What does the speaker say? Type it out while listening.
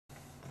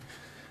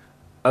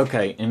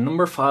Okay, in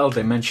Numberphile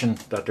they mention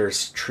that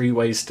there's 3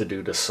 ways to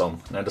do the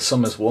sum. Now the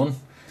sum is 1,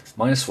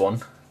 minus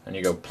 1, and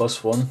you go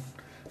plus 1,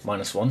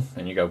 minus 1,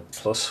 and you go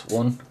plus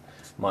 1,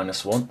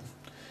 minus 1,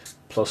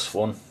 plus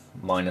 1,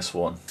 minus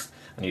 1.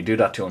 And you do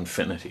that to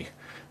infinity.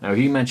 Now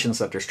he mentions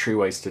that there's 3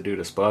 ways to do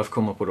this, but I've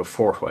come up with a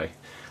 4th way.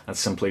 And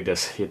simply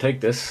this. You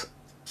take this,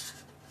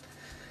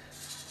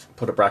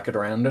 put a bracket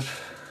around it,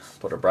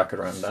 put a bracket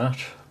around that,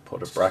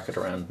 put a bracket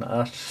around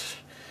that,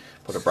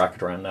 put a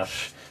bracket around that,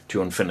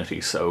 to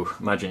infinity. So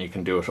imagine you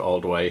can do it all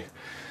the way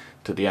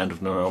to the end of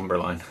the number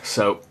line.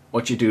 So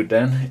what you do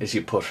then is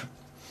you put,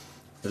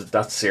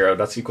 that's 0,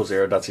 that's equals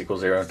 0, that's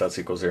equals 0, that's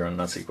equals 0, and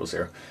that's equals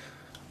 0.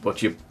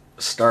 But you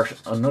start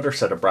another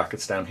set of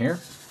brackets down here,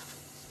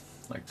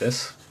 like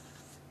this,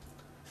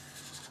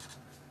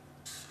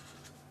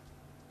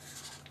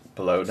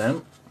 below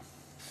them,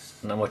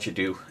 and then what you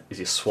do is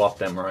you swap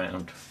them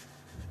around.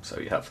 So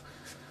you have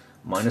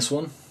minus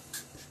 1,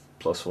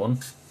 plus 1,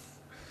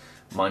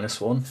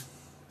 minus 1,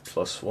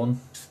 plus 1,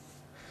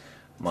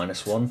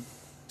 minus 1,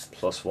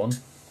 plus 1,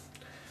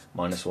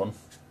 minus 1,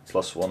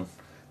 plus 1,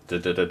 da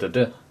da da da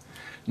da.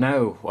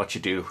 Now what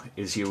you do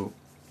is you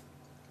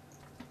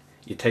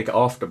take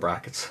off the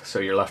brackets, so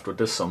you're left with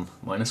this sum,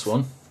 minus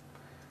 1,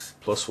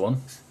 plus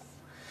 1,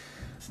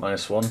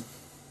 minus 1,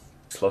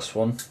 plus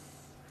 1,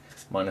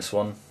 minus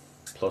 1,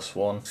 plus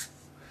 1,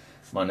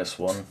 minus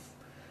 1,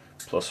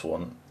 plus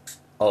 1,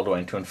 all the way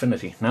into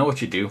infinity. Now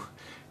what you do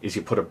is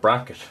you put a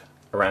bracket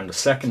around the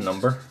second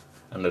number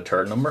and the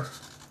third number,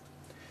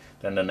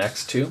 then the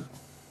next 2,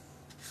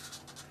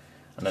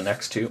 and the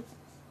next 2,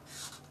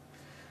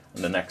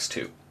 and the next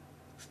 2,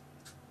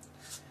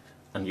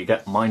 and you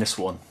get minus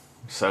 1.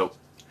 So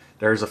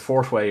there's a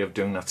 4th way of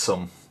doing that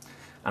sum,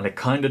 and it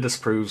kind of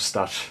disproves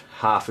that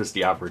half is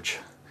the average.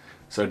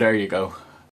 So there you go.